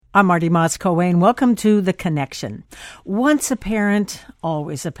I'm Marty Moss-Coane. Welcome to The Connection. Once a parent,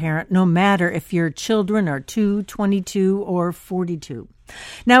 always a parent, no matter if your children are 2, 22, or 42.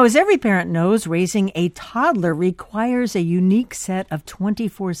 Now, as every parent knows, raising a toddler requires a unique set of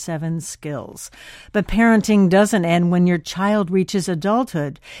 24/7 skills. But parenting doesn't end when your child reaches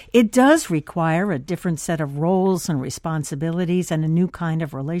adulthood. It does require a different set of roles and responsibilities and a new kind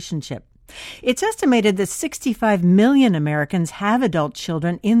of relationship. It's estimated that 65 million Americans have adult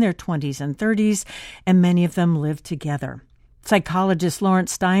children in their 20s and 30s, and many of them live together. Psychologist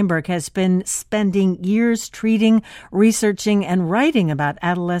Lawrence Steinberg has been spending years treating, researching, and writing about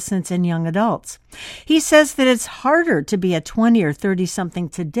adolescents and young adults. He says that it's harder to be a 20 or 30-something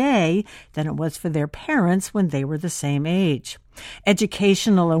today than it was for their parents when they were the same age.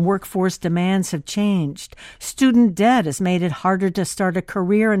 Educational and workforce demands have changed. Student debt has made it harder to start a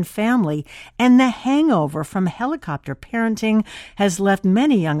career and family, and the hangover from helicopter parenting has left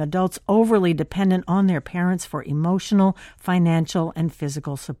many young adults overly dependent on their parents for emotional, financial, and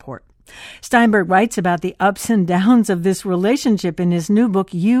physical support. Steinberg writes about the ups and downs of this relationship in his new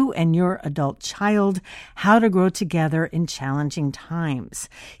book, You and Your Adult Child, How to Grow Together in Challenging Times.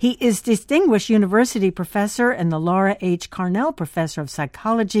 He is Distinguished University Professor and the Laura H. Carnell Professor of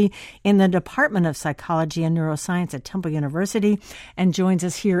Psychology in the Department of Psychology and Neuroscience at Temple University, and joins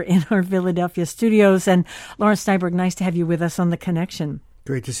us here in our Philadelphia studios. And Lawrence Steinberg, nice to have you with us on The Connection.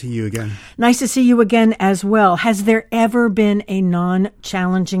 Great to see you again. Nice to see you again as well. Has there ever been a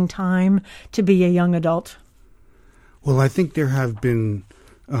non-challenging time to be a young adult? Well, I think there have been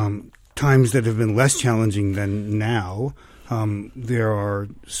times that have been less challenging than now. There are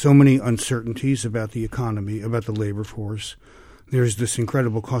so many uncertainties about the economy, about the labor force. There's this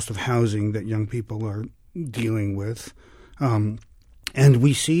incredible cost of housing that young people are dealing with. And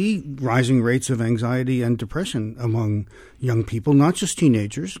we see rising rates of anxiety and depression among young people, not just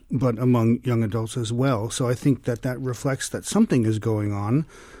teenagers, but among young adults as well. So I think that reflects that something is going on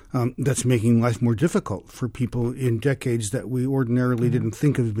that's making life more difficult for people in decades that we ordinarily didn't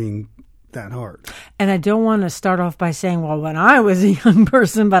think of being that hard. And I don't want to start off by saying, well, when I was a young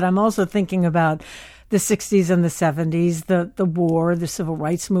person, but I'm also thinking about the 60s and the 70s, the war, the civil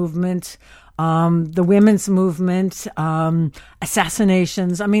rights movement, the women's movement,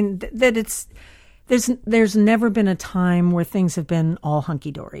 assassinations. I mean, there's never been a time where things have been all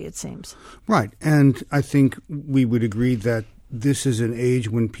hunky-dory, it seems. Right. And I think we would agree that this is an age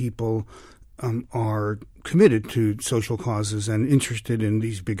when people are committed to social causes and interested in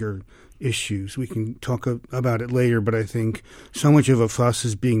these bigger issues. We can talk about it later, but I think so much of a fuss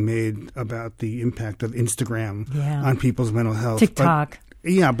is being made about the impact of Instagram on people's mental health. TikTok.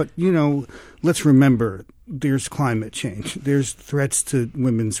 But, let's remember there's climate change. There's threats to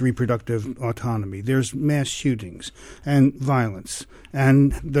women's reproductive autonomy. There's mass shootings and violence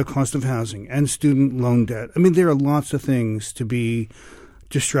and the cost of housing and student loan debt. I mean, there are lots of things to be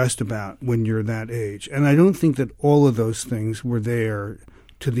distressed about when you're that age. And I don't think that all of those things were there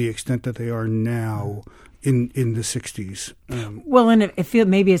to the extent that they are now in the 60s. Well, and it feels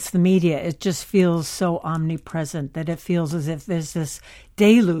maybe it's the media. It just feels so omnipresent that it feels as if there's this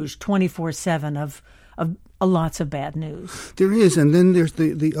deluge 24/7 of lots of bad news. There is, and then there's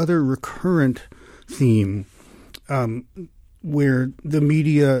the other recurrent theme where the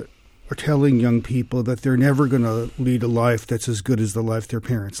media are telling young people that they're never going to lead a life that's as good as the life their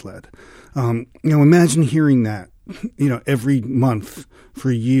parents led. Imagine hearing that, every month for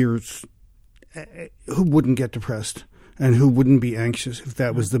years. Who wouldn't get depressed and who wouldn't be anxious if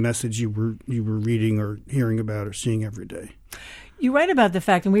that was the message you were reading or hearing about or seeing every day? You write about the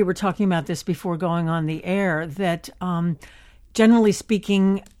fact, and we were talking about this before going on the air, that generally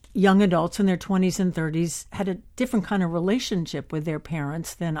speaking, young adults in their 20s and 30s had a different kind of relationship with their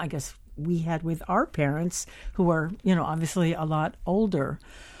parents than I guess we had with our parents, who are, obviously a lot older.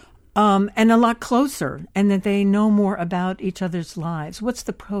 And a lot closer, and that they know more about each other's lives. What's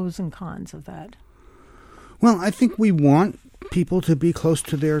the pros and cons of that? Well, I think we want people to be close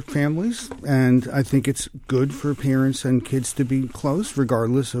to their families, and I think it's good for parents and kids to be close,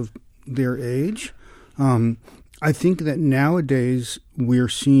 regardless of their age. I think that nowadays we're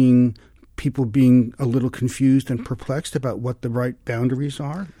seeing people being a little confused and perplexed about what the right boundaries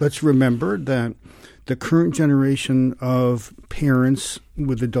are. Let's remember that the current generation of parents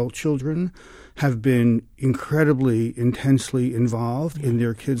with adult children have been incredibly intensely involved in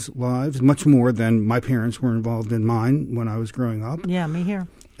their kids' lives, much more than my parents were involved in mine when I was growing up. Yeah, me here.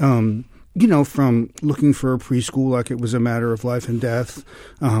 from looking for a preschool like it was a matter of life and death,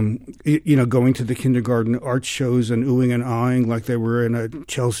 going to the kindergarten art shows and oohing and aahing like they were in a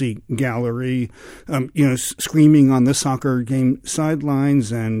Chelsea gallery, screaming on the soccer game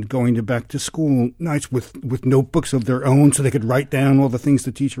sidelines, and going to back to school nights with notebooks of their own so they could write down all the things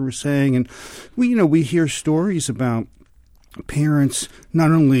the teacher was saying. And we hear stories about parents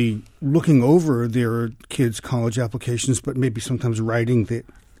not only looking over their kids' college applications, but maybe sometimes writing the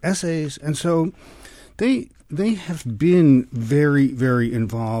essays. And so they have been very, very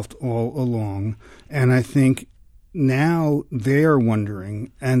involved all along. And I think now they are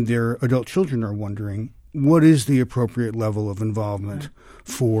wondering, and their adult children are wondering, what is the appropriate level of involvement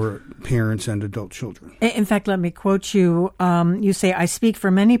for parents and adult children? In fact, let me quote you. You say, "I speak for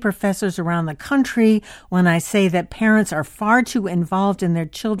many professors around the country when I say that parents are far too involved in their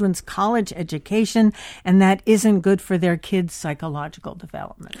children's college education, and that isn't good for their kids' psychological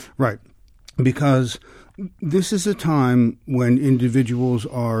development." Right. Because this is a time when individuals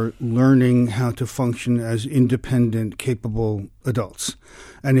are learning how to function as independent, capable adults.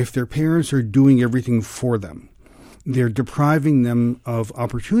 And if their parents are doing everything for them, they're depriving them of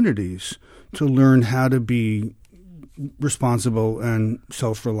opportunities to learn how to be responsible and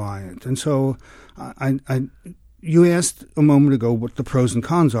self-reliant. And so you asked a moment ago what the pros and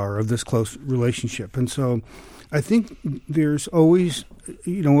cons are of this close relationship. And so I think there's always,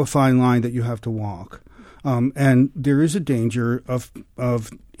 a fine line that you have to walk. And there is a danger of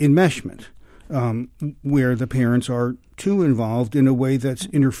enmeshment, where the parents are too involved in a way that's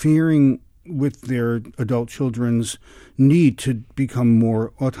interfering with their adult children's need to become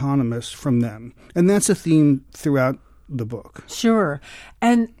more autonomous from them. And that's a theme throughout the book. Sure.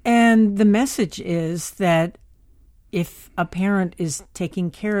 And the message is that if a parent is taking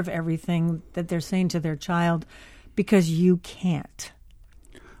care of everything, that they're saying to their child, because you can't.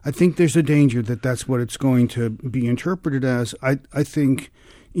 I think there's a danger that that's what it's going to be interpreted as. I think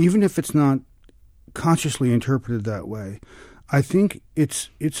even if it's not consciously interpreted that way, I think it's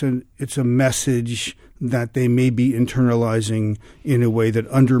a message that they may be internalizing in a way that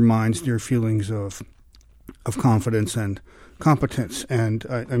undermines their feelings of confidence and competence. And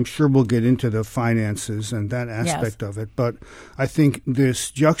I'm sure we'll get into the finances and that aspect of it. But I think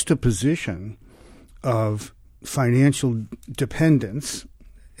this juxtaposition of financial dependence,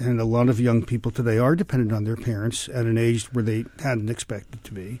 and a lot of young people today are dependent on their parents at an age where they hadn't expected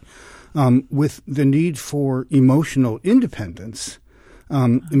to be, with the need for emotional independence,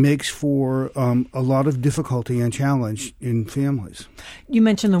 makes for a lot of difficulty and challenge in families. You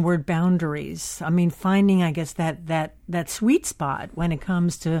mentioned the word boundaries. I mean, finding, I guess, that sweet spot when it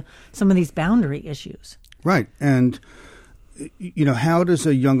comes to some of these boundary issues. Right. And, how does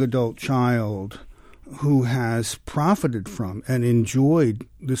a young adult child who has profited from and enjoyed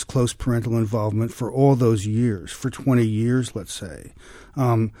this close parental involvement for all those years, for 20 years, let's say,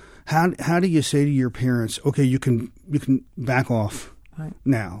 how do you say to your parents, okay, you can back off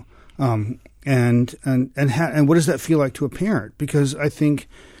now? And what does that feel like to a parent? Because I think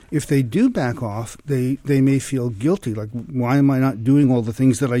if they do back off, they may feel guilty, like, why am I not doing all the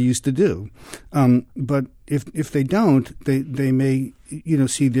things that I used to do? But if they don't, they may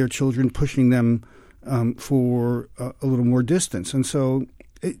see their children pushing them for a little more distance. And so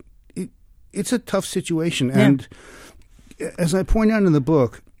it's a tough situation. Yeah. And as I point out in the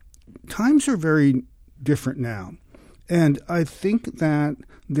book, times are very different now. And I think that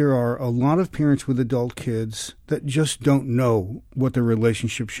there are a lot of parents with adult kids that just don't know what the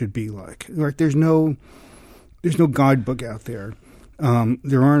relationship should be like. Like there's no guidebook out there.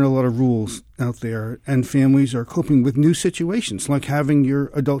 There aren't a lot of rules out there, and families are coping with new situations, like having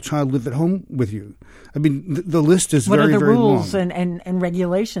your adult child live at home with you. I mean, the list is very, very long. What are the rules and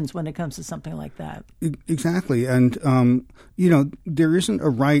regulations when it comes to something like that? Exactly. And, there isn't a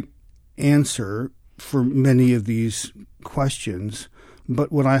right answer for many of these questions,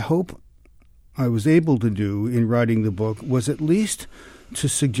 but what I hope I was able to do in writing the book was at least to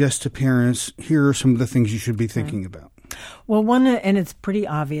suggest to parents, here are some of the things you should be thinking about. Well, one, and it's pretty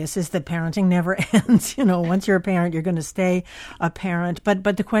obvious, is that parenting never ends. Once you're a parent, you're going to stay a parent.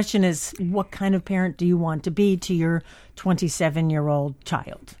 But the question is, what kind of parent do you want to be to your 27-year-old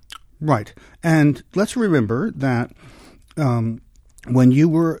child? Right. And let's remember that when you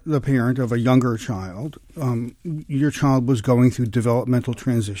were the parent of a younger child, your child was going through developmental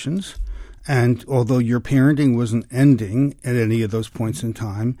transitions. And although your parenting wasn't ending at any of those points in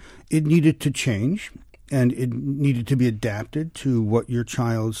time, it needed to change. And it needed to be adapted to what your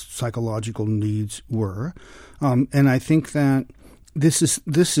child's psychological needs were. And I think that this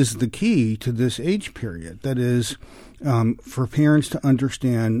is the key to this age period. That is, for parents to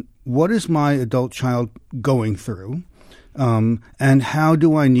understand, what is my adult child going through, and how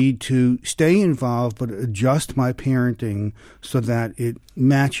do I need to stay involved but adjust my parenting so that it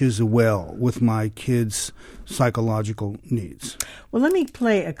matches well with my kids' psychological needs. Well, let me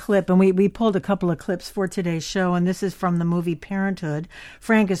play a clip, and we pulled a couple of clips for today's show, and this is from the movie Parenthood.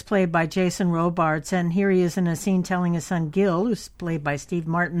 Frank is played by Jason Robards, and here he is in a scene telling his son Gil, who's played by Steve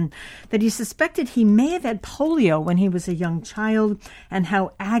Martin, that he suspected he may have had polio when he was a young child, and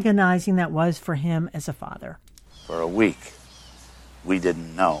how agonizing that was for him as a father. For a week, we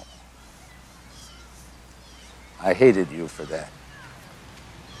didn't know. I hated you for that.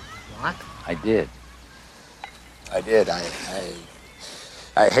 What? I did. I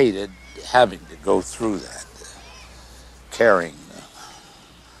hated having to go through that. Caring,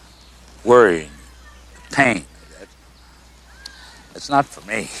 worrying, pain. It's not for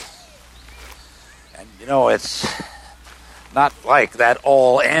me. And, it's not like that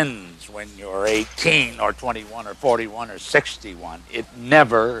all ends when you're 18 or 21 or 41 or 61. It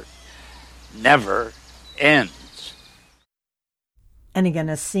never ends. And again,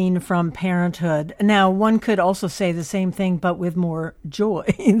 a scene from Parenthood. Now, one could also say the same thing, but with more joy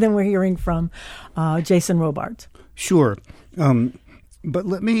than we're hearing from Jason Robards. Sure. But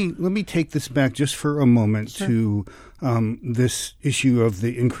let me take this back just for a moment to this issue of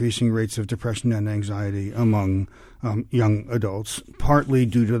the increasing rates of depression and anxiety among young adults, partly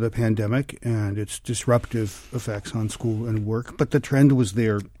due to the pandemic and its disruptive effects on school and work. But the trend was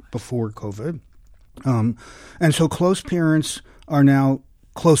there before COVID. And so close parents are now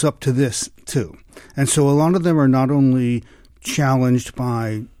close up to this too. And so a lot of them are not only challenged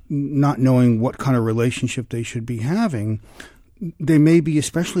by not knowing what kind of relationship they should be having, they may be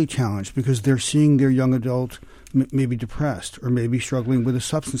especially challenged because they're seeing their young adult maybe depressed, or maybe struggling with a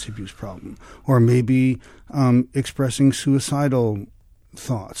substance abuse problem, or maybe expressing suicidal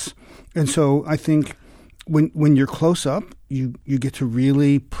thoughts. And so I think when you're close up, you get to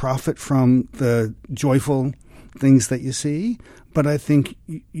really profit from the joyful things that you see. But I think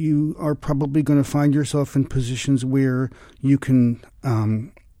you are probably going to find yourself in positions where you can,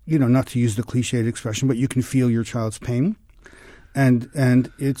 not to use the cliched expression, but you can feel your child's pain.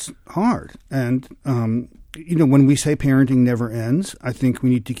 And it's hard. And, when we say parenting never ends, I think we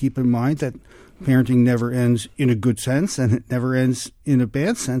need to keep in mind that parenting never ends in a good sense and it never ends in a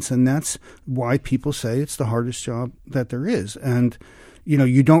bad sense. And that's why people say it's the hardest job that there is. And,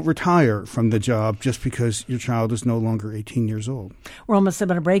 you don't retire from the job just because your child is no longer 18 years old. We're almost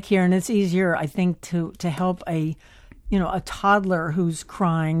about a break here, and it's easier, I think, to help a toddler who's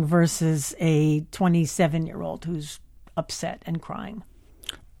crying versus a 27-year-old who's upset and crying.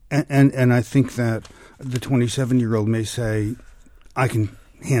 And I think that the 27-year-old may say, I can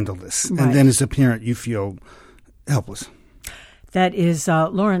handle this. Right. And then as a parent, you feel helpless. That is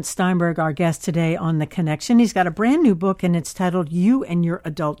Lawrence Steinberg, our guest today on The Connection. He's got a brand new book, and it's titled You and Your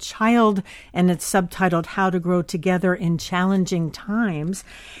Adult Child, and it's subtitled How to Grow Together in Challenging Times.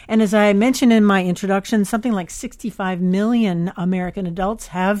 And as I mentioned in my introduction, something like 65 million American adults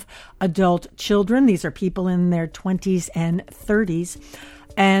have adult children. These are people in their 20s and 30s.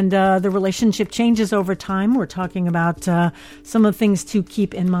 And the relationship changes over time. We're talking about some of the things to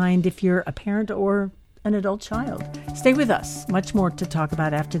keep in mind if you're a parent or an adult child. Stay with us. Much more to talk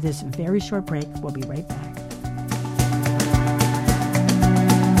about after this very short break. We'll be right back.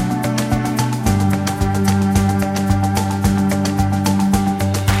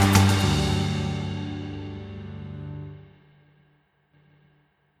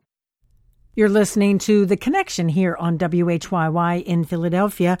 You're listening to The Connection here on WHYY in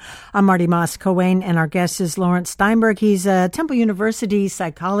Philadelphia. I'm Marty Moss-Coane, and our guest is Lawrence Steinberg. He's a Temple University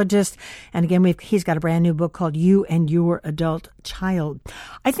psychologist, and again, he's got a brand new book called You and Your Adult Child.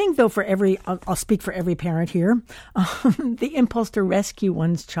 I think, though, I'll speak for every parent here, the impulse to rescue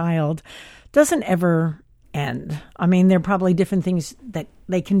one's child doesn't ever end. I mean, there are probably different things that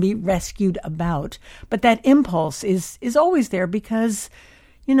they can be rescued about, but that impulse is always there because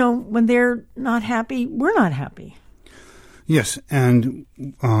when they're not happy, we're not happy. Yes, and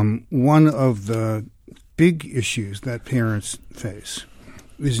one of the big issues that parents face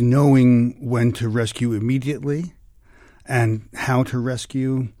is knowing when to rescue immediately and how to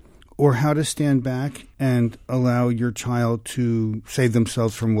rescue, or how to stand back and allow your child to save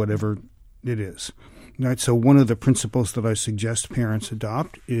themselves from whatever it is. Right? So one of the principles that I suggest parents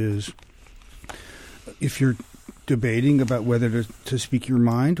adopt is, if you're debating about whether to speak your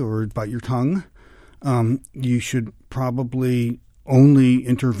mind or bite your tongue, you should probably only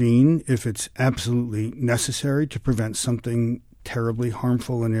intervene if it's absolutely necessary to prevent something terribly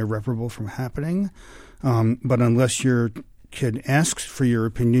harmful and irreparable from happening. But unless your kid asks for your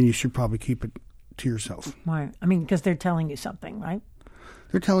opinion, you should probably keep it to yourself. Right. I mean, because they're telling you something, right?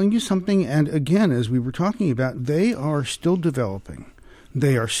 They're telling you something, and again, as we were talking about, they are still developing.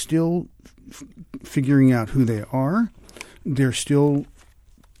 They are still figuring out who they are. They're still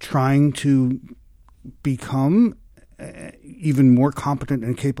trying to become even more competent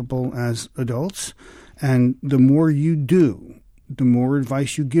and capable as adults. And the more you do, the more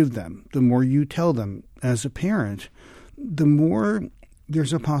advice you give them, the more you tell them as a parent, the more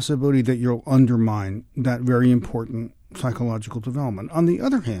there's a possibility that you'll undermine that very important psychological development. On the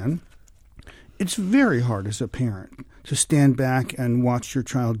other hand, it's very hard as a parent to stand back and watch your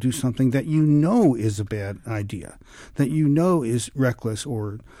child do something that you know is a bad idea, that you know is reckless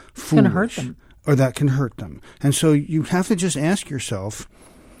or foolish. Going to hurt them. Or that can hurt them. And so you have to just ask yourself,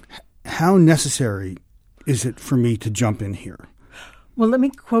 how necessary is it for me to jump in here? Well, let me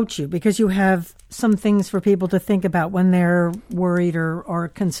quote you, because you have some things for people to think about when they're worried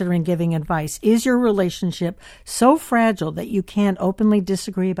or considering giving advice. Is your relationship so fragile that you can't openly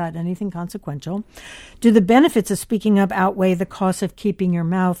disagree about anything consequential? Do the benefits of speaking up outweigh the cost of keeping your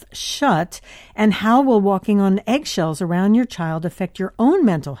mouth shut? And how will walking on eggshells around your child affect your own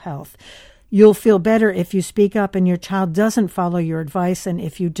mental health? You'll feel better if you speak up and your child doesn't follow your advice, and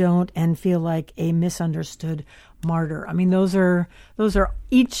if you don't and feel like a misunderstood martyr. I mean, those are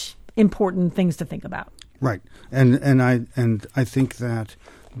each important things to think about. Right, and I think that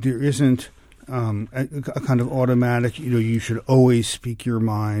there isn't a kind of automatic, you should always speak your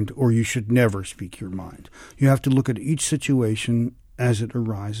mind or you should never speak your mind. You have to look at each situation as it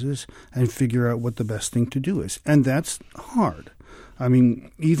arises and figure out what the best thing to do is, and that's hard. I mean,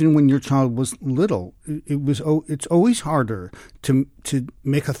 even when your child was little, it's always harder to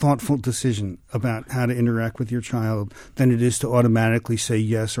make a thoughtful decision about how to interact with your child than it is to automatically say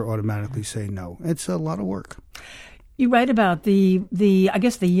yes or automatically say no. It's a lot of work. You write about the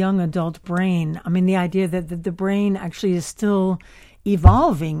young adult brain. I mean, the idea that the brain actually is still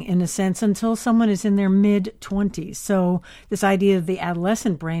evolving in a sense until someone is in their mid-20s. So this idea of the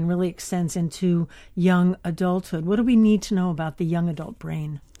adolescent brain really extends into young adulthood. What do we need to know about the young adult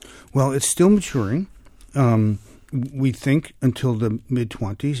brain? Well, it's still maturing. We think until the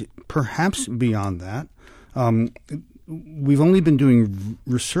mid-20s, perhaps beyond that. We've only been doing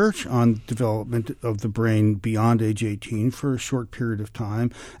research on development of the brain beyond age 18 for a short period of time.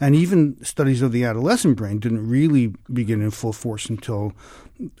 And even studies of the adolescent brain didn't really begin in full force until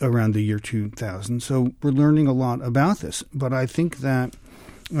around the year 2000. So we're learning a lot about this. But I think that,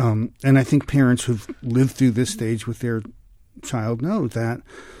 and I think parents who've lived through this stage with their child know that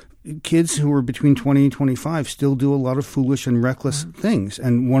kids who are between 20 and 25 still do a lot of foolish and reckless things.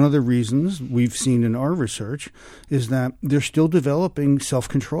 And one of the reasons we've seen in our research is that they're still developing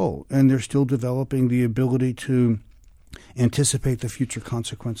self-control and they're still developing the ability to anticipate the future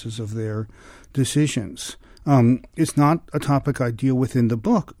consequences of their decisions. It's not a topic I deal with in the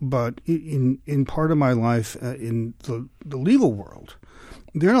book, but in part of my life in the legal world,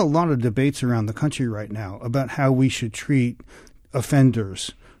 there are a lot of debates around the country right now about how we should treat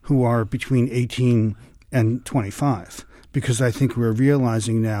offenders who are between 18 and 25, because I think we're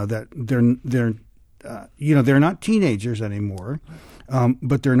realizing now that they're not teenagers anymore,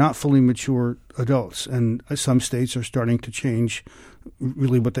 but they're not fully mature adults, and some states are starting to change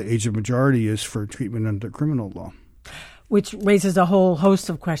really what the age of majority is for treatment under criminal law. Which raises a whole host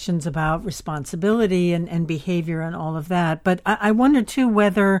of questions about responsibility and behavior and all of that. But I wonder, too,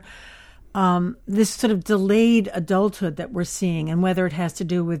 whether this sort of delayed adulthood that we're seeing, and whether it has to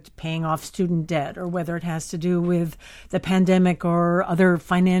do with paying off student debt or whether it has to do with the pandemic or other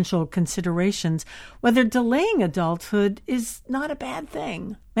financial considerations, whether delaying adulthood is not a bad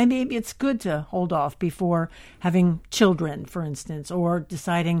thing. Maybe it's good to hold off before having children, for instance, or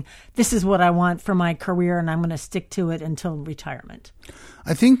deciding this is what I want for my career and I'm going to stick to it until retirement.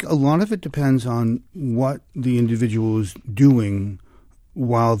 I think a lot of it depends on what the individual is doing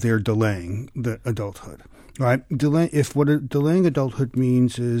while they're delaying the adulthood, right? Delaying adulthood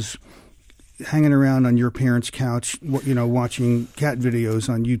means is hanging around on your parents' couch, watching cat videos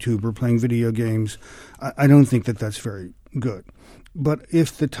on YouTube or playing video games. I don't think that that's very good. But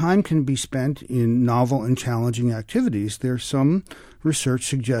if the time can be spent in novel and challenging activities, there's some research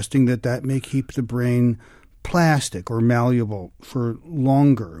suggesting that may keep the brain plastic or malleable for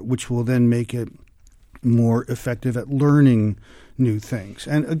longer, which will then make it more effective at learning new things.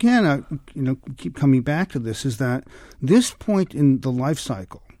 And again, I keep coming back to this, is that this point in the life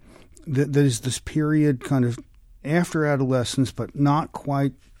cycle, that is this period kind of after adolescence but not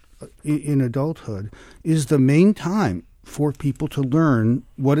quite in adulthood, is the main time for people to learn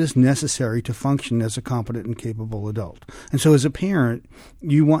what is necessary to function as a competent and capable adult. And so as a parent,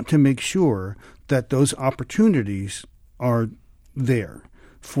 you want to make sure that those opportunities are there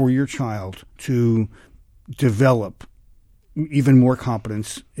for your child to develop even more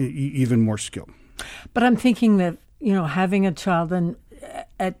competence, even more skill. But I'm thinking that, having a child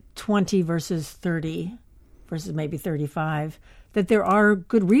at 20 versus 30 versus maybe 35, that there are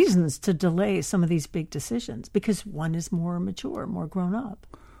good reasons to delay some of these big decisions because one is more mature, more grown up.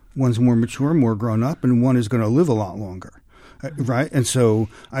 One's more mature, more grown up, and one is going to live a lot longer, right? And so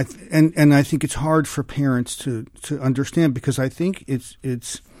I think it's hard for parents to understand because I think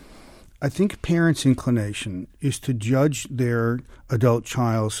I think parents' inclination is to judge their adult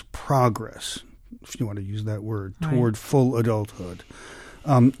child's progress, if you want to use that word, right, toward full adulthood,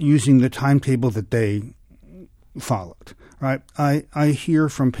 using the timetable that they followed. Right. I hear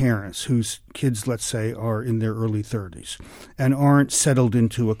from parents whose kids, let's say, are in their early 30s and aren't settled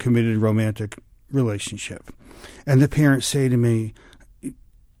into a committed romantic relationship. And the parents say to me,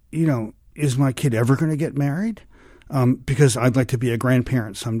 is my kid ever going to get married? Because I'd like to be a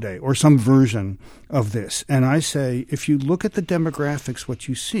grandparent someday or some version of this. And I say, if you look at the demographics, what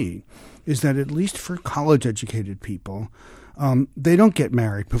you see is that at least for college-educated people, they don't get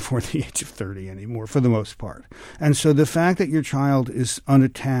married before the age of 30 anymore, for the most part. And so the fact that your child is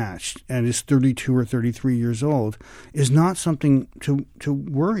unattached and is 32 or 33 years old is not something to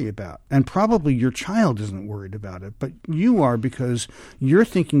worry about. And probably your child isn't worried about it, but you are because you're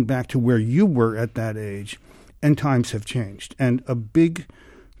thinking back to where you were at that age, and times have changed. And a big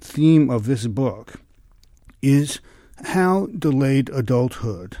theme of this book is how delayed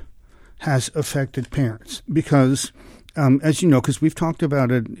adulthood has affected parents because as you know, because we've talked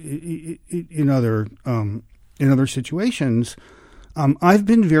about it in other situations, I've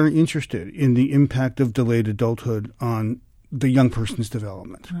been very interested in the impact of delayed adulthood on the young person's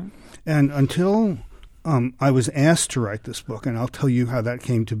development. Mm-hmm. And until I was asked to write this book, and I'll tell you how that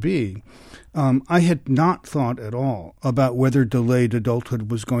came to be, I had not thought at all about whether delayed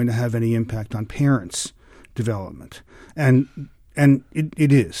adulthood was going to have any impact on parents' development. And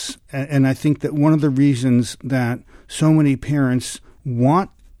it is. And I think that one of the reasons that so many parents want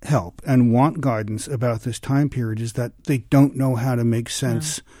help and want guidance about this time period is that they don't know how to make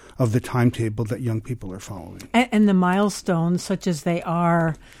sense of the timetable that young people are following. And the milestones, such as they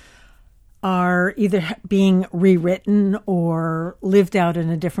are either being rewritten or lived out in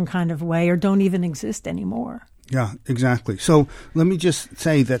a different kind of way or don't even exist anymore. Yeah, exactly. So let me just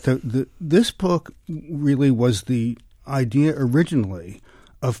say that this book really was the idea originally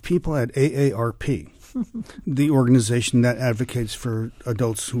of people at AARP, the organization that advocates for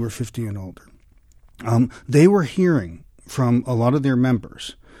adults who are 50 and older. They were hearing from a lot of their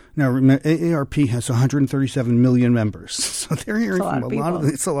members. Now, AARP has 137 million members, so they're hearing from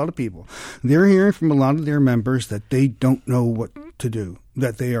it's a lot of people. They're hearing from a lot of their members that they don't know what to do,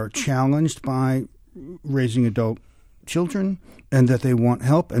 that they are challenged by raising adult children, and that they want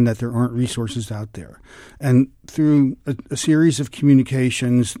help, and that there aren't resources out there. And through a series of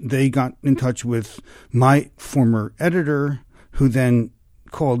communications, they got in touch with my former editor, who then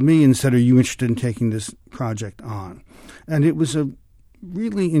called me and said, "Are you interested in taking this project on?" And it was a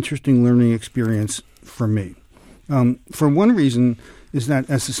really interesting learning experience for me. For one reason is that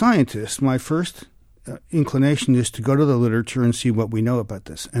as a scientist, my first inclination is to go to the literature and see what we know about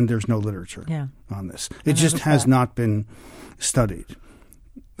this, and there's no literature on this. It just has not been studied.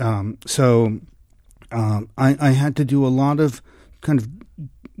 So I had to do a lot of kind of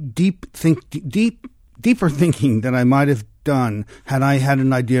deeper thinking than I might have done had I had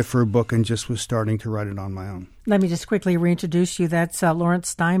an idea for a book and just was starting to write it on my own. Let me just quickly reintroduce you. That's Lawrence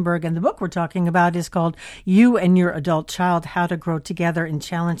Steinberg, and the book we're talking about is called You and Your Adult Child, How to Grow Together in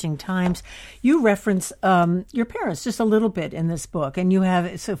Challenging Times. You reference your parents just a little bit in this book, and you have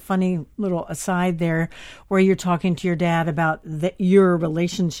it's a funny little aside there where you're talking to your dad about your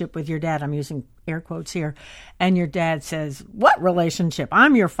relationship with your dad. I'm using air quotes here. And your dad says, "What relationship?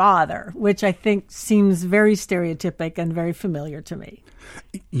 I'm your father," which I think seems very stereotypic and very familiar to me.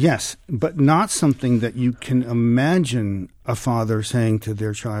 Yes, but not something that you can imagine a father saying to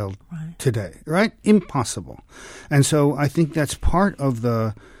their child today, right? Impossible. And so I think that's part of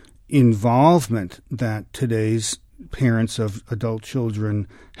the involvement that today's parents of adult children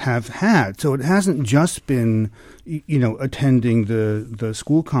have had. So it hasn't just been, attending the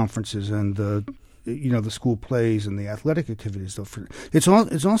school conferences and the school plays and the athletic activities. It's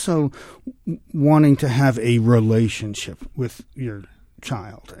also wanting to have a relationship with your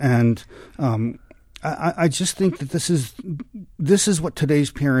child. And I just think that this is what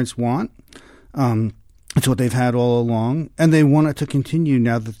today's parents want. It's what they've had all along, and they want it to continue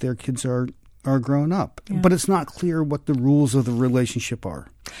now that their kids are grown up. Yeah. But it's not clear what the rules of the relationship are.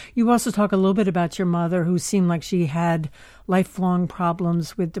 You also talk a little bit about your mother, who seemed like she had lifelong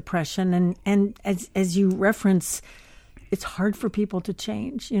problems with depression. And as you reference, it's hard for people to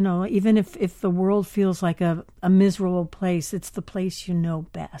change. Even if the world feels like a miserable place, it's the place you know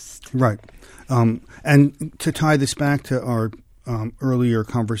best. Right. And to tie this back to our earlier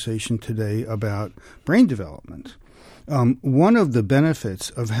conversation today about brain development, one of the benefits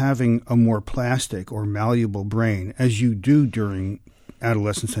of having a more plastic or malleable brain, as you do during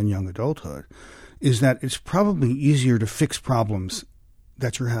adolescence and young adulthood, is that it's probably easier to fix problems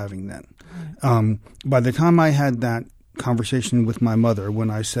that you're having then. Right. By the time I had that conversation with my mother, when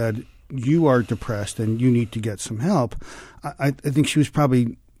I said, you are depressed and you need to get some help, I think she was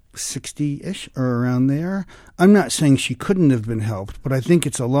probably 60-ish or around there. I'm not saying she couldn't have been helped, but I think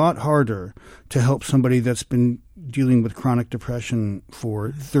it's a lot harder to help somebody that's been dealing with chronic depression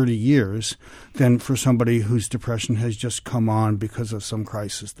for 30 years than for somebody whose depression has just come on because of some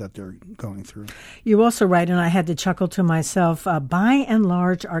crisis that they're going through. You also write, and I had to chuckle to myself, by and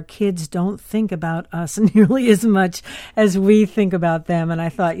large, our kids don't think about us nearly as much as we think about them. And I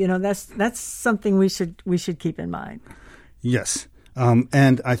thought, that's something we should keep in mind. Yes.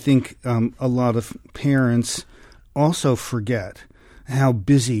 And I think a lot of parents also forget how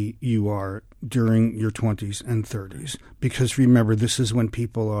busy you are during your 20s and 30s. Because remember, this is when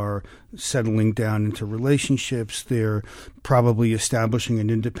people are settling down into relationships. They're probably establishing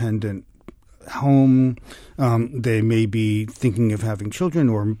an independent home. They may be thinking of having children,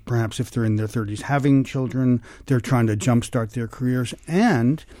 or perhaps if they're in their 30s, having children. They're trying to jumpstart their careers.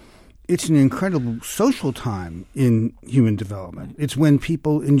 And it's an incredible social time in human development. It's when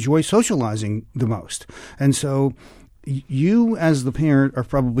people enjoy socializing the most. And so you, as the parent, are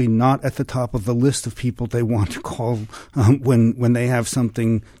probably not at the top of the list of people they want to call when they have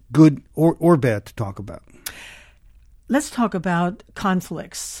something good or bad to talk about. Let's talk about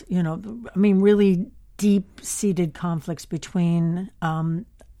conflicts. Really deep-seated conflicts between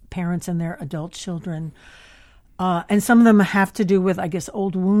parents and their adult children. And some of them have to do with, I guess,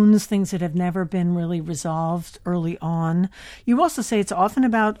 old wounds, things that have never been really resolved early on. You also say it's often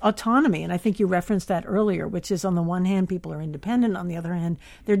about autonomy, and I think you referenced that earlier, which is on the one hand, people are independent, on the other hand,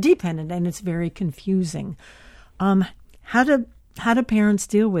 they're dependent, and it's very confusing. How do parents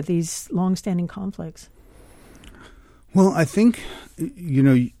deal with these longstanding conflicts? Well, I think,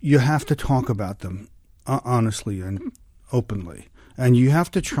 you have to talk about them honestly and openly, and you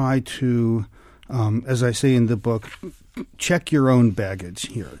have to try to, as I say in the book, check your own baggage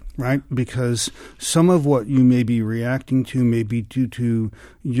here, right? Because some of what you may be reacting to may be due to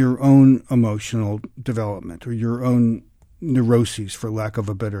your own emotional development or your own neuroses, for lack of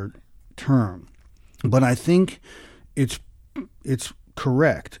a better term. But I think it's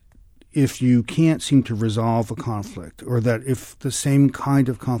correct if you can't seem to resolve a conflict, or that if the same kind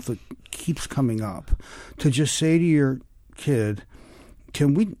of conflict keeps coming up, to just say to your kid,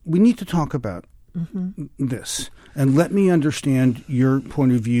 we need to talk about this, and let me understand your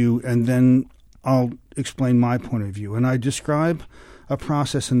point of view, and then I'll explain my point of view. And I describe a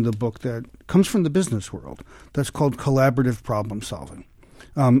process in the book that comes from the business world that's called collaborative problem solving.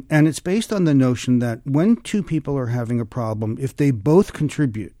 And it's based on the notion that when two people are having a problem, if they both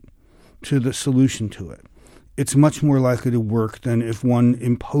contribute to the solution to it, it's much more likely to work than if one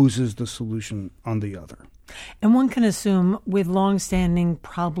imposes the solution on the other. And one can assume with longstanding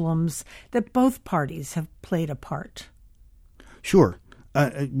problems that both parties have played a part. Sure.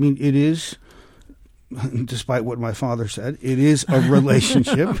 It is, despite what my father said, it is a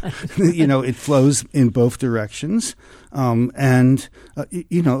relationship. It flows in both directions.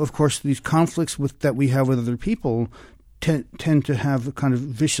 Of course, these conflicts that we have with other people tend to have kind of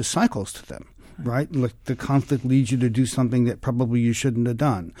vicious cycles to them. Right? Like the conflict leads you to do something that probably you shouldn't have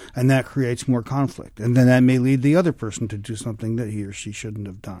done, and that creates more conflict. And then that may lead the other person to do something that he or she shouldn't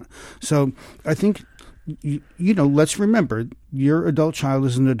have done. So I think, let's remember, your adult child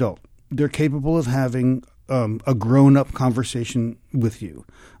is an adult. They're capable of having a grown-up conversation with you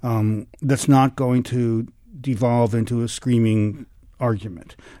that's not going to devolve into a screaming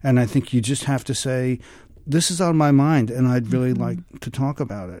argument. And I think you just have to say, this is on my mind, and I'd really like to talk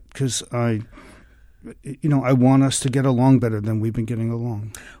about it, because I want us to get along better than we've been getting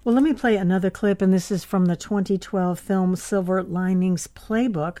along. Well, let me play another clip, and this is from the 2012 film Silver Linings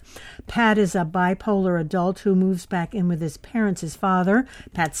Playbook. Pat is a bipolar adult who moves back in with his parents. His father,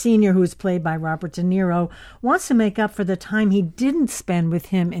 Pat Sr., who is played by Robert De Niro, wants to make up for the time he didn't spend with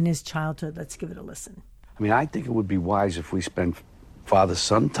him in his childhood. Let's give it a listen. I think it would be wise if we spend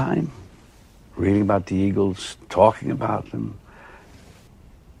father-son time. reading about the Eagles, talking about them.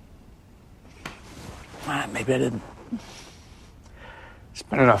 Maybe I didn't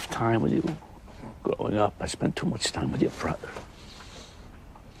spend enough time with you growing up. I spent too much time with your brother.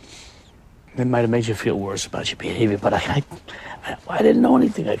 It might have made you feel worse about your behavior, but I didn't know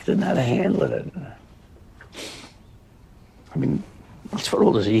anything. I didn't know how to handle it. I mean, that's what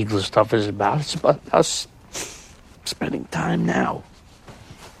all this Eagles stuff is about. It's about us spending time now.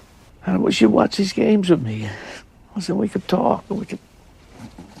 And I wish you'd watch these games with me. So we could talk and we could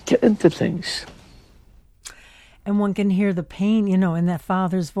get into things. And one can hear the pain, in that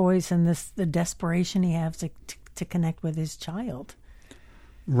father's voice and the desperation he has to connect with his child.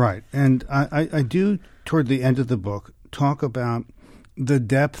 Right. And I do, toward the end of the book, talk about the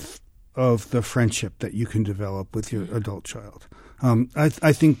depth of the friendship that you can develop with your adult child.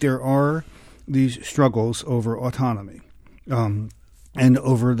 I think there are these struggles over autonomy and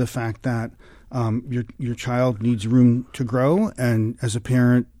over the fact that your child needs room to grow, and as a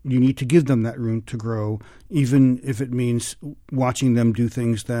parent, you need to give them that room to grow, even if it means watching them do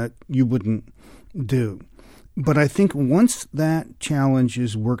things that you wouldn't do. But I think once that challenge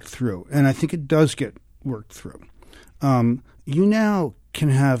is worked through, and I think it does get worked through, you now can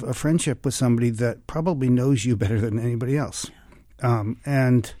have a friendship with somebody that probably knows you better than anybody else.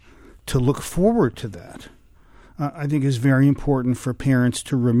 And to look forward to that, I think is very important for parents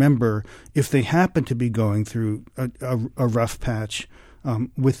to remember if they happen to be going through a rough patch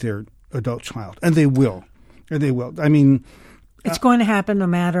with their adult child. And they will. I mean, it's going to happen no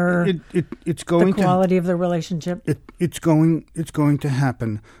matter it's going the quality of the relationship. It's going to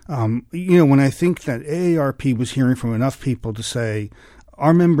happen. When I think that AARP was hearing from enough people to say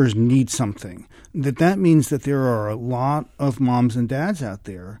our members need something, that means that there are a lot of moms and dads out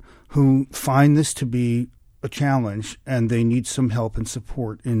there who find this to be a challenge and they need some help and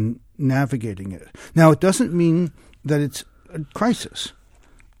support in navigating it. Now, it doesn't mean that it's a crisis,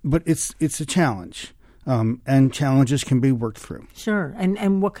 but it's a challenge. And challenges can be worked through. Sure.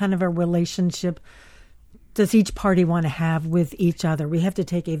 And what kind of a relationship does each party want to have with each other? We have to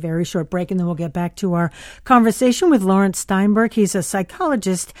take a very short break, and then we'll get back to our conversation with Lawrence Steinberg. He's a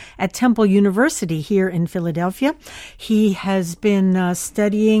psychologist at Temple University here in Philadelphia. He has been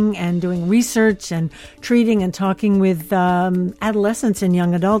studying and doing research and treating and talking with adolescents and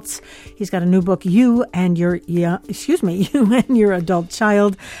young adults. He's got a new book, You and Your Adult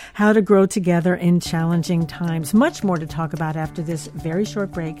Child, How to Grow Together in Challenging Times. Much more to talk about after this very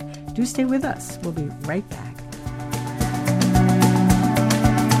short break. Do stay with us. We'll be right back.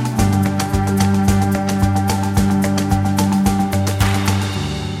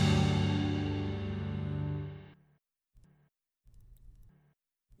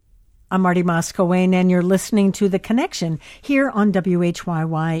 I'm Marty Moscowane, and you're listening to The Connection here on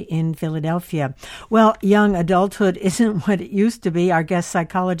WHYY in Philadelphia. Well, young adulthood isn't what it used to be. Our guest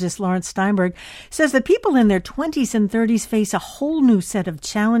psychologist, Lawrence Steinberg, says that people in their 20s and 30s face a whole new set of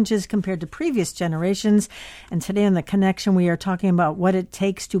challenges compared to previous generations. And today on The Connection, we are talking about what it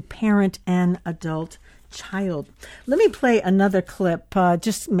takes to parent an adult child. Let me play another clip,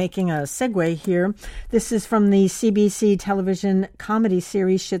 just making a segue here. This is from the CBC television comedy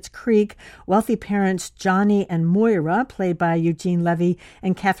series Schitt's Creek. Wealthy parents Johnny and Moira, played by Eugene Levy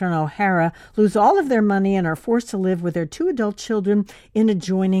and Catherine O'Hara, lose all of their money and are forced to live with their two adult children in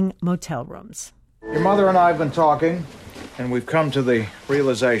adjoining motel rooms. Your mother and I have been talking, and we've come to the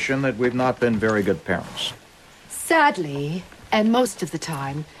realization that we've not been very good parents. Sadly, and most of the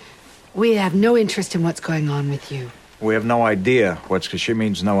time, we have no interest in what's going on with you. We have no idea because she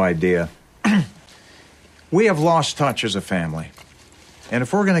means no idea. We have lost touch as a family. And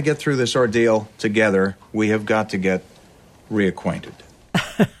if we're going to get through this ordeal together, we have got to get reacquainted.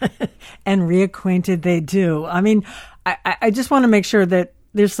 And reacquainted they do. I mean, I just want to make sure that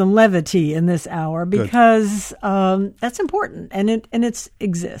there's some levity in this hour because that's important and it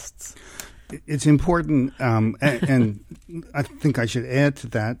exists. It's important, and I think I should add to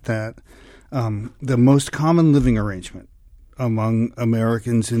that the most common living arrangement among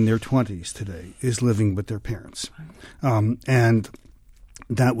Americans in their 20s today is living with their parents. And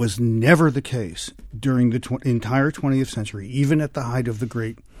that was never the case during the entire 20th century, even at the height of the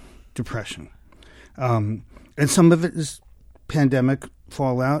Great Depression. And some of it is pandemic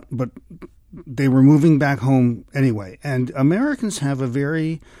fallout, but they were moving back home anyway. And Americans have a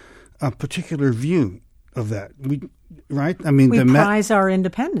very particular view of that. Right? I mean, we prize our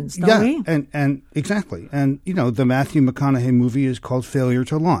independence, don't we? And exactly. And, the Matthew McConaughey movie is called Failure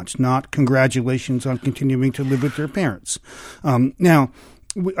to Launch, not Congratulations on Continuing to Live with Your Parents. Now,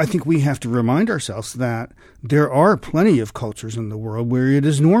 I think we have to remind ourselves that there are plenty of cultures in the world where it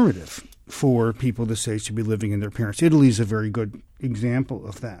is normative for people this age to be living in their parents. Italy is a very good example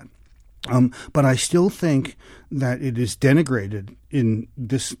of that. But I still think that it is denigrated in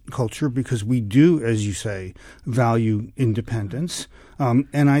this culture because we do, as you say, value independence.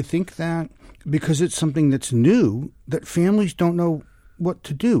 And I think that because it's something that's new, that families don't know what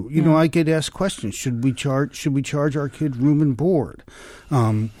to do. You know, I get asked questions: Should we charge our kid room and board?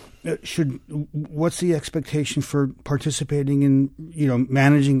 What's the expectation for participating in,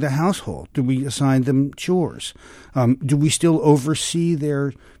 managing the household? Do we assign them chores? Do we still oversee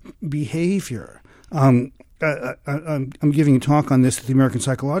their behavior? I'm giving a talk on this at the American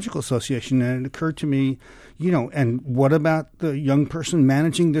Psychological Association, and it occurred to me, and what about the young person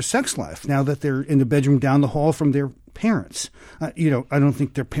managing their sex life now that they're in the bedroom down the hall from their parents? I don't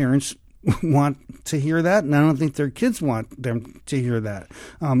think their parents want to hear that, and I don't think their kids want them to hear that.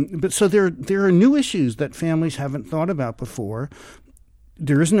 But so there are new issues that families haven't thought about before.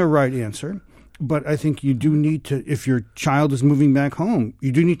 There isn't a right answer, but I think you do need to, if your child is moving back home,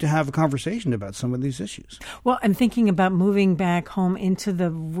 you do need to have a conversation about some of these issues. Well, I'm thinking about moving back home into the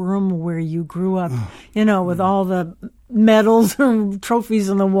room where you grew up, with all the medals or trophies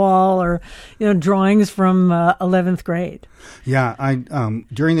on the wall or, drawings from 11th grade. Yeah,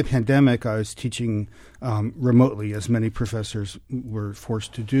 during the pandemic, I was teaching remotely, as many professors were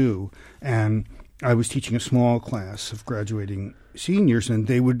forced to do, and I was teaching a small class of graduating seniors, and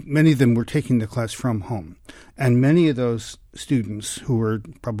many of them were taking the class from home. And many of those students, who were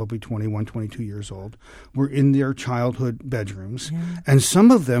probably 21, 22 years old, were in their childhood bedrooms, and some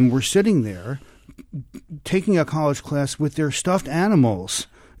of them were sitting there taking a college class with their stuffed animals,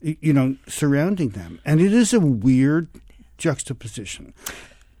 surrounding them. And it is a weird juxtaposition.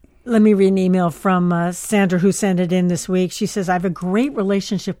 Let me read an email from Sandra, who sent it in this week. She says, I have a great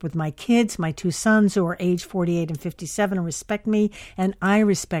relationship with my kids, my two sons, who are age 48 and 57, and respect me, and I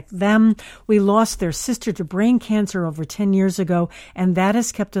respect them. We lost their sister to brain cancer over 10 years ago, and that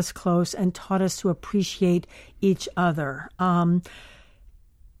has kept us close and taught us to appreciate each other.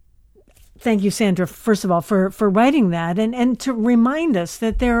 Thank you, Sandra, first of all, for writing that and to remind us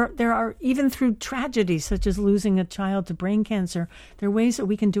that there are, even through tragedies such as losing a child to brain cancer, there are ways that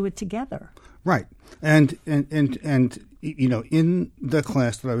we can do it together. Right. And in the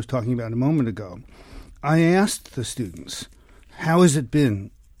class that I was talking about a moment ago, I asked the students, how has it been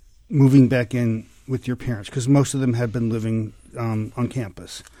moving back in with your parents? Because most of them had been living on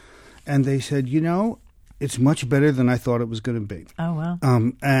campus. And they said, it's much better than I thought it was going to be. Oh, wow.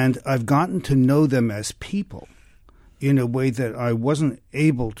 And I've gotten to know them as people in a way that I wasn't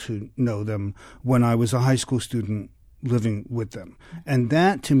able to know them when I was a high school student living with them. And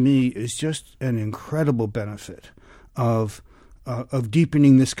that, to me, is just an incredible benefit of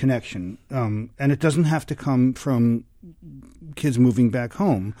deepening this connection. And it doesn't have to come from kids moving back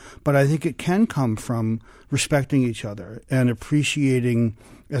home, but I think it can come from respecting each other and appreciating,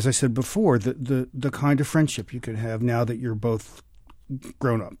 as I said before, the kind of friendship you could have now that you're both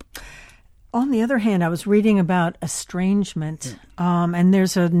grown up. On the other hand, I was reading about estrangement, and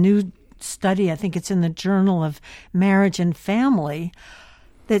there's a new study, I think it's in the Journal of Marriage and Family,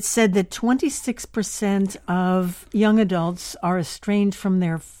 that said that 26% of young adults are estranged from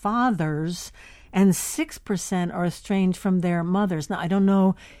their fathers and 6% are estranged from their mothers. Now, I don't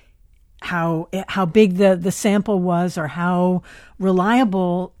know how big the sample was or how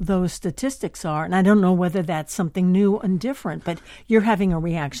reliable those statistics are, and I don't know whether that's something new and different, but you're having a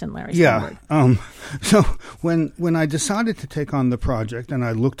reaction, Larry. Yeah. So when I decided to take on the project and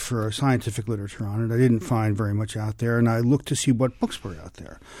I looked for scientific literature on it, I didn't find very much out there, and I looked to see what books were out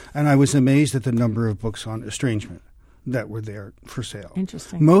there. And I was amazed at the number of books on estrangement that were there for sale.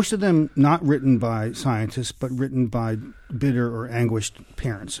 Interesting. Most of them not written by scientists, but written by bitter or anguished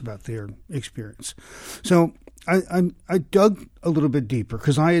parents about their experience. So I dug a little bit deeper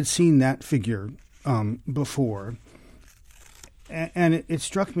because I had seen that figure before, and it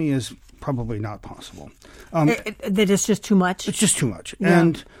struck me as probably not possible. That it's just too much? It's just too much.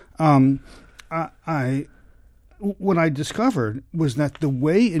 Yeah. And what I discovered was that the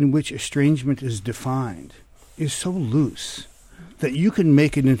way in which estrangement is defined is so loose that you can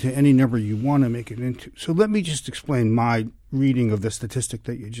make it into any number you want to make it into. So let me just explain my reading of the statistic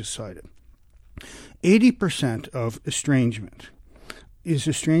that you just cited. 80% of estrangement is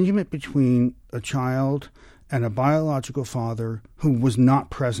estrangement between a child and a biological father who was not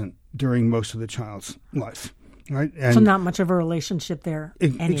present during most of the child's life. Right? And so not much of a relationship there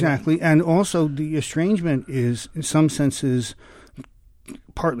anyway. Exactly. And also the estrangement is, in some senses,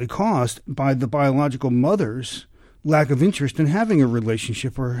 partly caused by the biological mother's lack of interest in having a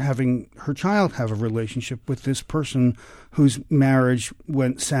relationship or having her child have a relationship with this person whose marriage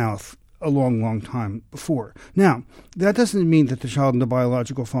went south a long, long time before. Now, that doesn't mean that the child and the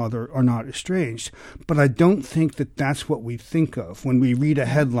biological father are not estranged, but I don't think that that's what we think of when we read a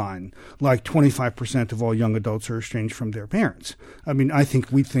headline like 25% of all young adults are estranged from their parents. I mean, I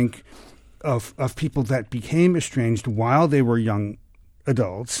think we think of people that became estranged while they were young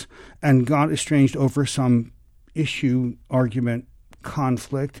adults and got estranged over some issue, argument,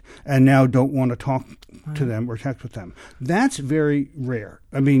 conflict, and now don't want to talk to them or text with them. That's very rare.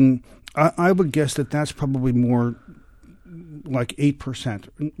 I mean, I would guess that that's probably more like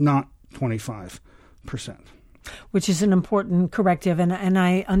 8%, not 25%. Which is an important corrective, and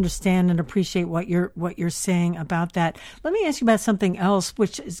I understand and appreciate what you're saying about that. Let me ask you about something else,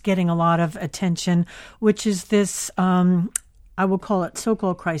 which is getting a lot of attention, which is this, I will call it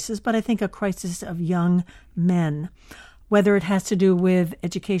so-called crisis, but I think a crisis of young men, whether it has to do with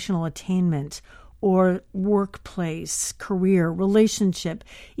educational attainment or workplace, career, relationship.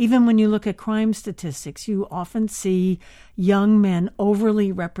 Even when you look at crime statistics, you often see young men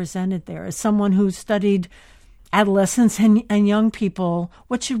overly represented there. As someone who studied adolescents and young people,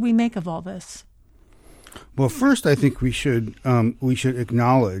 what should we make of all this? Well, first, I think we should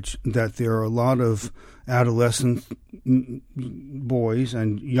acknowledge that there are a lot of adolescent boys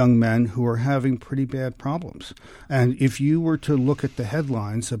and young men who are having pretty bad problems. And if you were to look at the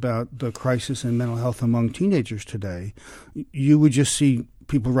headlines about the crisis in mental health among teenagers today, you would just see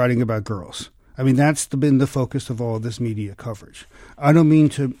people writing about girls. I mean, that's been the focus of all of this media coverage. I don't mean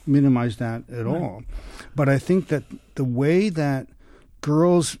to minimize that at all, but I think that the way that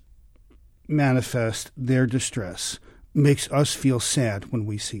girls manifest their distress makes us feel sad when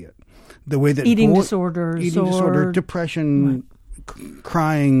we see it. The way that eating disorder, depression,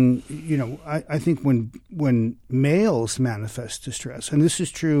 crying, you know, I think when males manifest distress, and this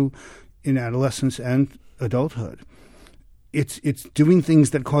is true in adolescence and adulthood, it's doing things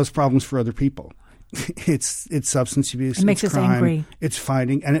that cause problems for other people. It's substance abuse, it makes it's us crime, angry. It's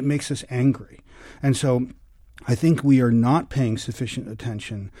fighting, and it makes us angry. And so I think we are not paying sufficient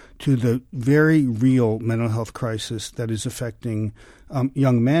attention to the very real mental health crisis that is affecting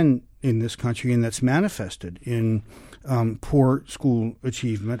young men in this country, and that's manifested in poor school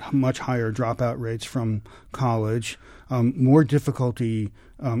achievement, much higher dropout rates from college, more difficulty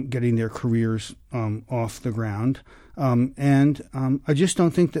getting their careers off the ground. And I just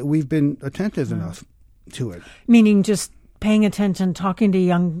don't think that we've been attentive enough to it. Meaning just paying attention, talking to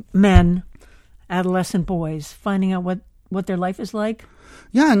young men, adolescent boys, finding out what their life is like?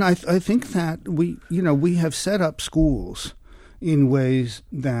 Yeah, and I think that we have set up schools in ways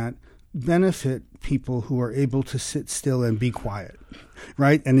that benefit people who are able to sit still and be quiet,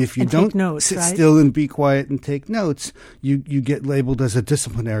 right? And if you don't sit still and be quiet and take notes, you get labeled as a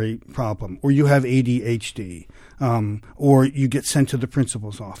disciplinary problem, or you have ADHD, or you get sent to the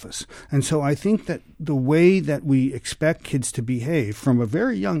principal's office. And so I think that the way that we expect kids to behave from a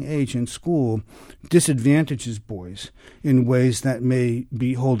very young age in school disadvantages boys in ways that may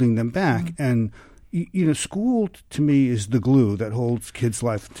be holding them back. Mm-hmm. And you know, school to me is the glue that holds kids'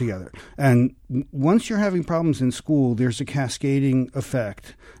 life together. And once you're having problems in school, there's a cascading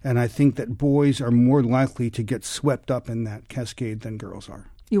effect. And I think that boys are more likely to get swept up in that cascade than girls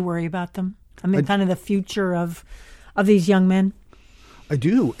are. You worry about them? I mean, kind of the future of these young men? I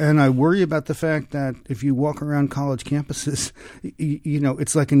do. And I worry about the fact that if you walk around college campuses, you know,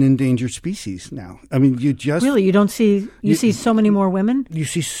 it's like an endangered species now. I mean, you just... Really? You don't see... You see so many more women? You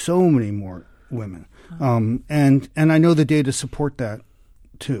see so many more women. And I know the data support that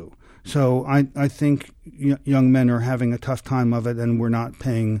too. So I think young men are having a tough time of it, and we're not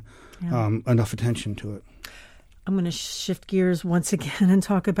paying enough attention to it. I'm going to shift gears once again and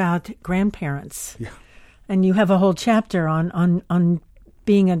talk about grandparents. Yeah. And you have a whole chapter on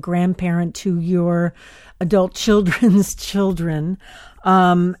being a grandparent to your adult children's children.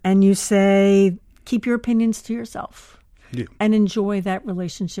 And you say, keep your opinions to yourself. Yeah. And enjoy that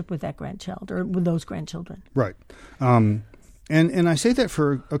relationship with that grandchild or with those grandchildren. Right. And I say that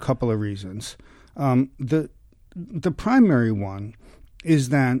for a couple of reasons. The primary one is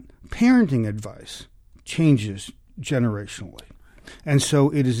that parenting advice changes generationally. And so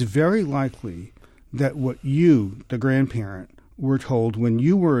it is very likely that what you, the grandparent, were told when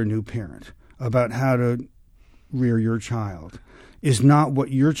you were a new parent about how to rear your child is not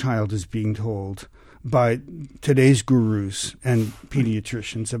what your child is being told by today's gurus and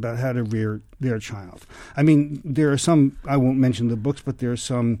pediatricians about how to rear their child. I mean, there are some, I won't mention the books, but there are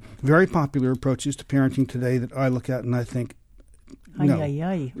some very popular approaches to parenting today that I look at and I think, no.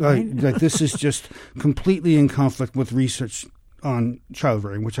 Right? Like this is just completely in conflict with research on child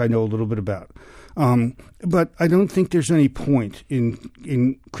rearing, which I know a little bit about. But I don't think there's any point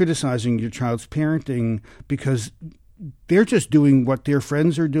in criticizing your child's parenting because they're just doing what their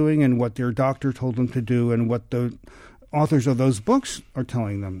friends are doing and what their doctor told them to do and what the authors of those books are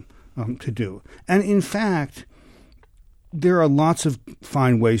telling them to do. And in fact, there are lots of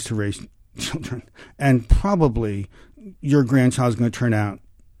fine ways to raise children, and probably your grandchild's going to turn out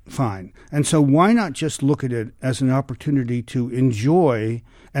fine. And so why not just look at it as an opportunity to enjoy,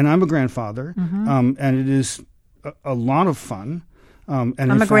 and I'm a grandfather, and it is a lot of fun. And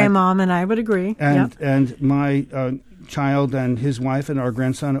I'm a grandmom, and I would agree. And my child and his wife and our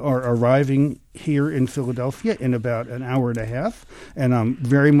grandson are arriving here in Philadelphia in about an hour and a half, and I'm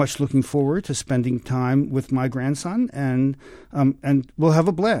very much looking forward to spending time with my grandson, and we'll have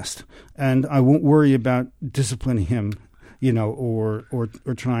a blast. And I won't worry about disciplining him, or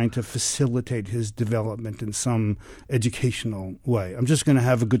trying to facilitate his development in some educational way. I'm just going to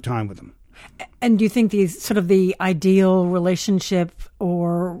have a good time with him. And do you think the ideal relationship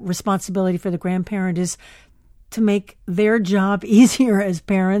or responsibility for the grandparent is to make their job easier as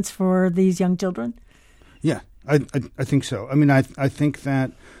parents for these young children? Yeah, I think so. I mean, I think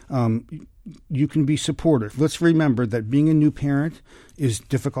that you can be supportive. Let's remember that being a new parent is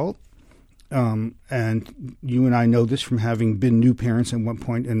difficult. And you and I know this from having been new parents at one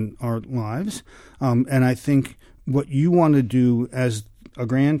point in our lives. And I think what you want to do as a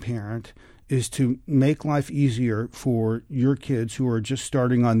grandparent is to make life easier for your kids who are just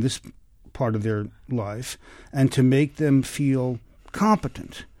starting on this part of their life and to make them feel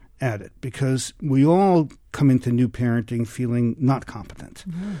competent at it, because we all come into new parenting feeling not competent.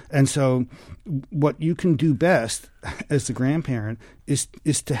 Mm-hmm. And so what you can do best as the grandparent is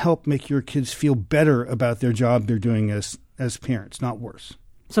to help make your kids feel better about their job they're doing as parents, not worse.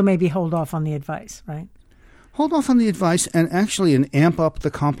 So maybe hold off on the advice, right? Hold off on the advice and amp up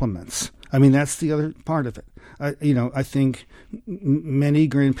the compliments. I mean, that's the other part of it. I think many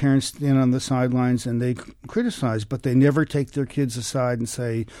grandparents stand on the sidelines and they criticize, but they never take their kids aside and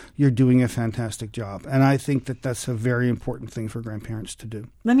say, you're doing a fantastic job. And I think that that's a very important thing for grandparents to do.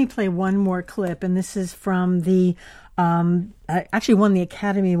 Let me play one more clip, and this is from the actually won the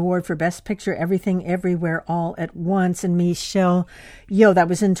Academy Award for Best Picture, Everything Everywhere All at Once, and Michelle Yeoh. That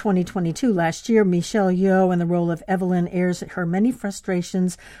was in 2022, last year. Michelle Yeoh, in the role of Evelyn, airs her many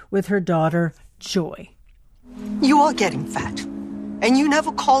frustrations with her daughter, Joy. You are getting fat. And you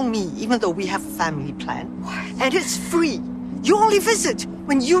never call me, even though we have a family plan. And it's free. You only visit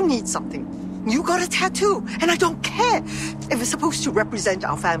when you need something. You got a tattoo, and I don't care if it's supposed to represent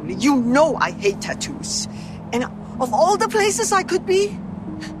our family. You know I hate tattoos. And of all the places I could be,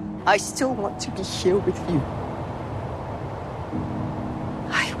 I still want to be here with you.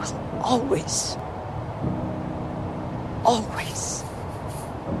 I will always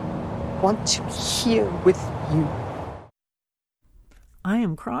want to be here with you. I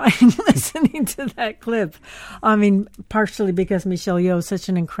am crying listening to that clip. I mean, partially because Michelle Yeoh is such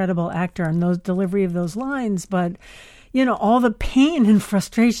an incredible actor and those delivery of those lines, but, all the pain and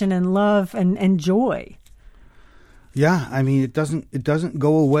frustration and love and joy. Yeah, I mean, it doesn't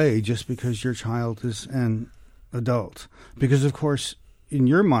go away just because your child is an adult. Because, of course, in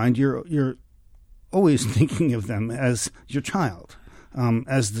your mind, you're always thinking of them as your child,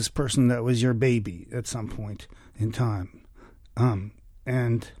 as this person that was your baby at some point in time.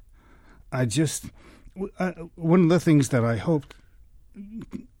 And I just one of the things that I hope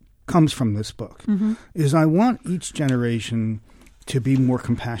comes from this book is I want each generation to be more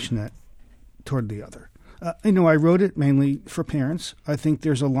compassionate toward the other. I wrote it mainly for parents. I think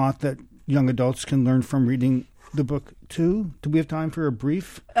there's a lot that young adults can learn from reading the book too. Do we have time for a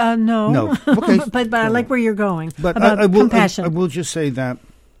brief? No. Okay. but I like where you're going. But about compassion. I will just say that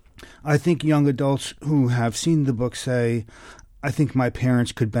I think young adults who have seen the book say, I think my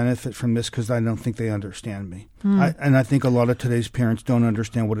parents could benefit from this because I don't think they understand me. And I think a lot of today's parents don't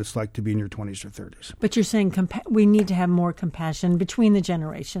understand what it's like to be in your 20s or 30s. But you're saying we need to have more compassion between the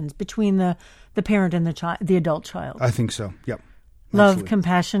generations, between the parent and the adult child. I think so, yep. Love, Absolutely.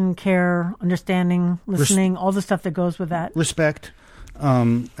 Compassion, care, understanding, listening, all the stuff that goes with that. Respect,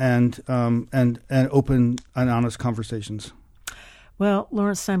 and open and honest conversations. Well,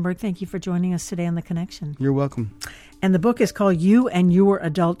 Lawrence Steinberg, thank you for joining us today on The Connection. You're welcome. And the book is called You and Your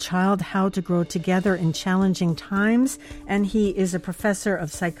Adult Child, How to Grow Together in Challenging Times. And he is a professor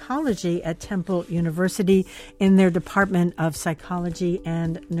of psychology at Temple University in their Department of Psychology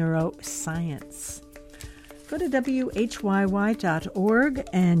and Neuroscience. Go to whyy.org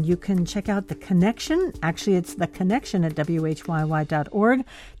and you can check out The Connection. Actually, it's The Connection at whyy.org.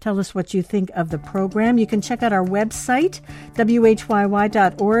 Tell us what you think of the program. You can check out our website,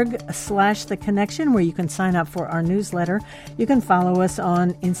 whyy.org/The Connection, where you can sign up for our newsletter. You can follow us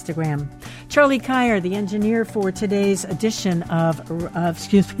on Instagram. Charlie Kyer, the engineer for today's edition of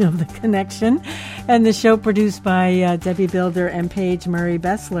The Connection, and the show produced by Debbie Builder and Paige Murray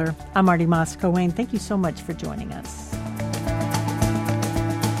Bessler. I'm Marty Moss-Coane. Thank you so much for joining us.